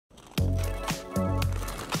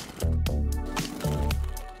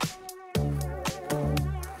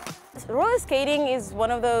Roller skating is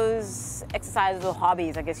one of those exercises or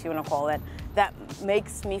hobbies, I guess you want to call it, that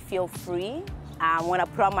makes me feel free. When I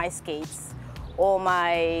put on my skates, all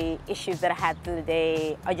my issues that I had through the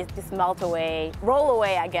day are just melt away, roll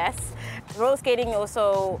away, I guess. Roller skating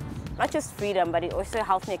also, not just freedom, but it also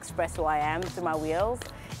helps me express who I am through my wheels.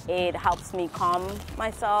 It helps me calm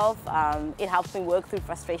myself. It helps me work through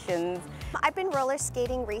frustrations. I've been roller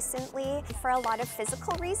skating recently for a lot of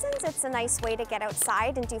physical reasons. It's a nice way to get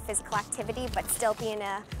outside and do physical activity, but still be in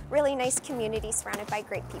a really nice community surrounded by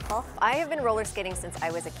great people. I have been roller skating since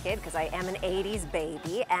I was a kid because I am an 80s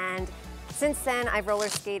baby, and since then I've roller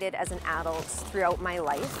skated as an adult throughout my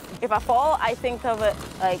life. If I fall, I think of it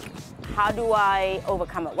like, how do I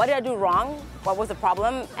overcome it? What did I do wrong? What was the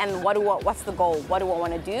problem? And what's the goal? What do I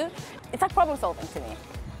want to do? It's like problem solving to me.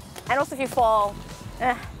 And also if you fall,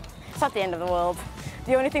 it's not the end of the world.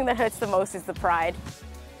 The only thing that hurts the most is the pride.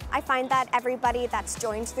 I find that everybody that's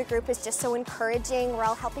joined the group is just so encouraging. We're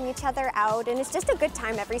all helping each other out, and it's just a good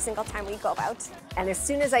time every single time we go out. And as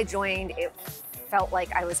soon as I joined, it felt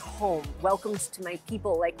like I was home, welcomed to my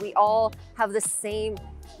people. Like, we all have the same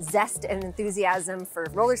zest and enthusiasm for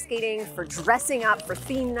roller skating, for dressing up, for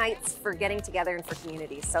theme nights, for getting together, and for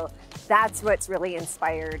community. So that's what's really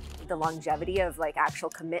inspired the longevity of like actual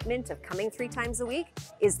commitment of coming 3 times a week,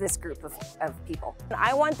 is this group of people.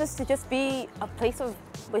 I want this to just be a place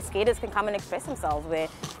where skaters can come and express themselves, where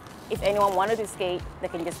if anyone wanted to skate, they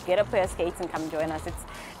can just get a pair of skates and come join us.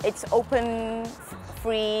 It's open,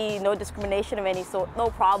 free, no discrimination of any sort, no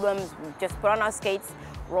problems. Just put on our skates,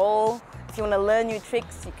 roll. If you want to learn new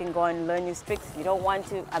tricks, you can go and learn new tricks. If you don't want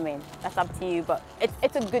to, I mean, that's up to you, but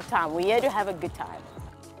it's a good time. We're here to have a good time.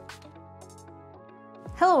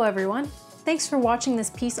 Hello everyone. Thanks for watching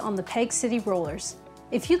this piece on the Peg City Rollers.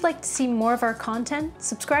 If you'd like to see more of our content,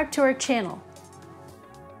 subscribe to our channel.